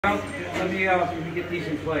Let me get these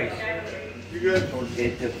in place. You good?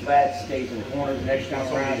 If the flat stays in the corners next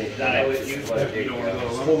time around, it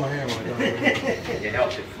Hold my hand like that. it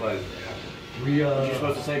helps it float. You're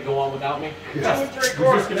supposed to say go on without me? Yeah.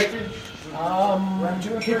 We're disconnected?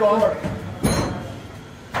 Keep going.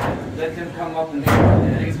 Let them come up and I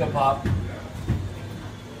think it's gonna pop.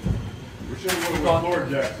 We're showing what floor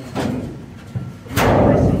jacks is doing. The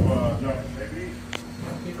rest of, no, maybe.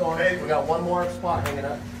 Keep going. We got one more spot hanging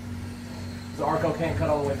up. The Arco can't cut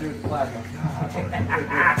all the way through the plasma.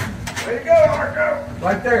 Way to go, Arco!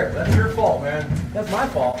 Right there. That's your fault, man. That's my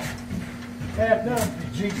fault. Heck no.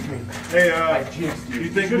 You jinxed me. Hey, I jinxed you. do you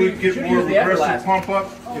think we could get more use the aggressive Everlast. pump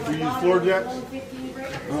up if we use floor jacks?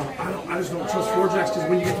 I just don't trust floor jacks because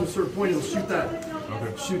when you get to a certain point, it'll shoot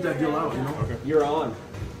that deal out, you know? Okay. You're on.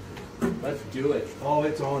 Let's do it. Oh,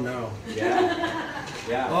 it's on now. Yeah.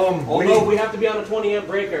 Yeah. We we have to be on a 20 amp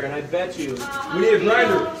breaker, and I bet you. need a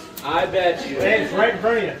grinder. I bet you. Hey, it's right in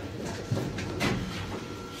front of you.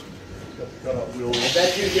 I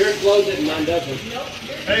bet you yours blows it and mine doesn't.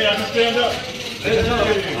 Hey, I can stand up.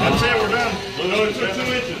 That's it, we're done. It only took 2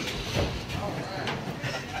 inches.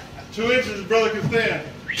 2 inches, his brother can stand.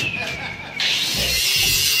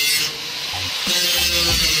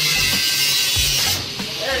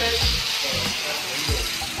 There it is.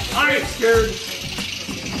 I ain't scared.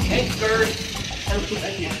 Ain't scared.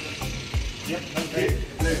 Thank you. Hey,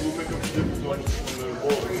 we'll make up the difference on the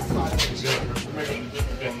wall. We'll make up the difference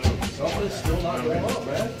on those. Something's still not going on,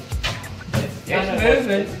 man. It's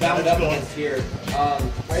moving. It's bound up against here.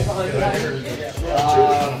 Right behind you.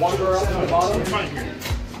 One door up to the bottom. We're fine here.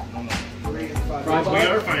 Right We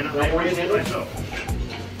are fine. I Right where you raised it handle? myself.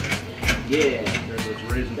 Yeah. There's those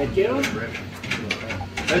raisins. Thank you.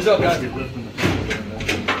 Heads up, guys. We're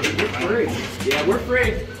free. Yeah, we're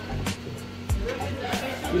free.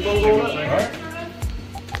 Keep on going up. Alright.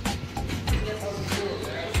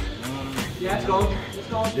 Yeah, it's going. It's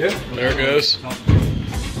going. Yeah. There it goes.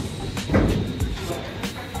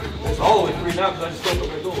 It's all the way free now because I just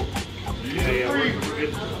opened my door. Yeah, we're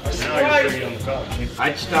good. Now you're free on the top.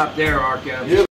 I'd stop there, Arco. Yeah.